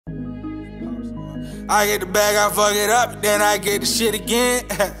I get the bag, I fuck it up, then I get the shit again.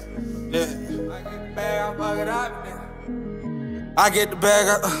 Yeah. I get the bag, I fuck it up, then I get the bag,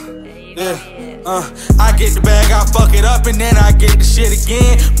 I get the bag, I fuck it up, and then I get the shit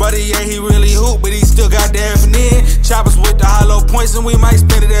again. Brother, yeah, he really hoop, but he still got the effing in. Choppers with the hollow points, and we might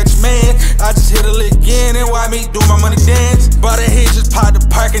spend it at your man. I just hit a lick again, and why me do my money dance? Brother, he just popped the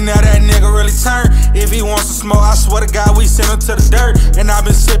perk, and now that nigga really turned. If he wants to smoke, I swear to God, we send him to the dirt. And I've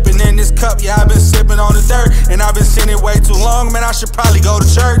been sipping in this cup, yeah, I've been sipping on the dirt. And I've been sitting way too long, man, I should probably go to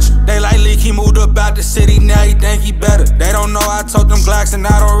church. They like Leak, he moved up out the city, now he think he better. They don't know I told them Glocks, and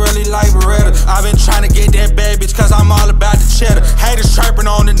I don't really like Beretta. I've been trying to get that bad bitch, cause I'm all about the cheddar. Haters chirping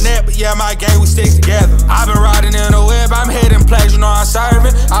on the net, but yeah, my gang, we stick together. I've been riding in the whip, I'm hitting plays, you know I'm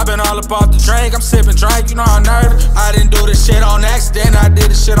serving. I've been all about the drink, I'm sipping drink, you know I'm nervous. I didn't do this shit on accident, I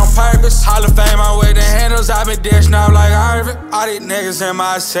did this shit on purpose. Hall of Fame, I'm with the handles, I've been dishing out like Irvin. All these niggas in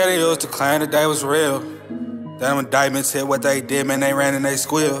my city used to claim that they was real. Them indictments hit what they did, man, they ran and they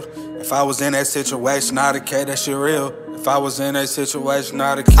squealed. If I was in that situation, I'd have cared, that shit real. If I was in that situation,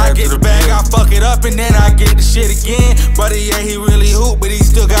 I'd have cared. I get the bag, I fuck it up, and then I get the shit again. Brother, yeah, he really hoop, but he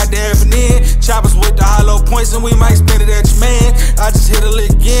still got the effing in. Choppers with the hollow points, and we might spend it at your man. I just hit a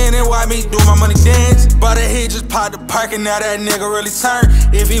lick again, and why me do my money dance? Brother, he just popped the perk, and now that nigga really turned.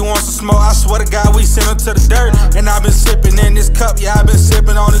 If he wants to smoke, I swear to God, we send him to the dirt. And I've been sipping in this cup, yeah, I've been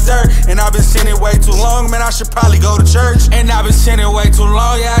sipping on the dirt. And I've been sitting way too long, man, I should probably go to church. And I've been sitting way too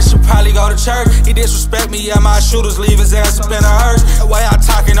long, yeah, I should probably go to church. He disrespect me, yeah, my shooters leave his ass up in a hearse. The way I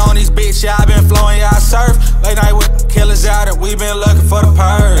talking on these bitch, yeah, I been flowing, yeah, I surf. Late night with the killers out, and we been looking for the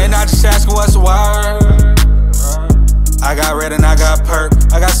purse. And I just asking what's the word. I got red and I got perk.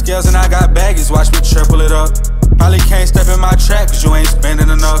 I got skills and I got baggies, watch me triple it up. Probably can't step in my track cause you ain't spending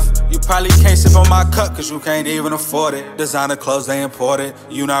enough. You probably can't sip on my cup cause you can't even afford it. Designer clothes, they imported.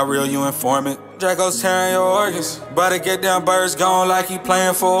 You not real, you informant. Draco's tearing your organs. Better get them birds gone like he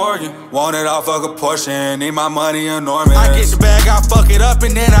playing for Oregon. Want it off of a portion, need my money enormous. I get the bag, I fuck it up,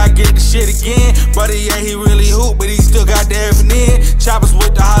 and then I get the shit again. Brother, yeah, he really hoop, but he still got the effing in. Choppers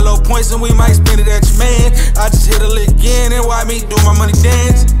with the hollow points, and we might spend it at your man. I just hit a lick again, and why me do my money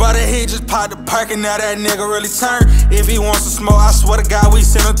dance? Brother, he just popped the perk, and now that nigga really turned. If he wants to smoke, I swear to God, we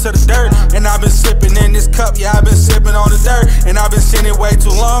send him to the dirt. And I've been sipping in this cup, yeah, I've been sipping on the dirt. And I've been sitting way too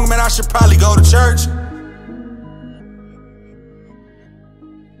long, man, I should probably go to church.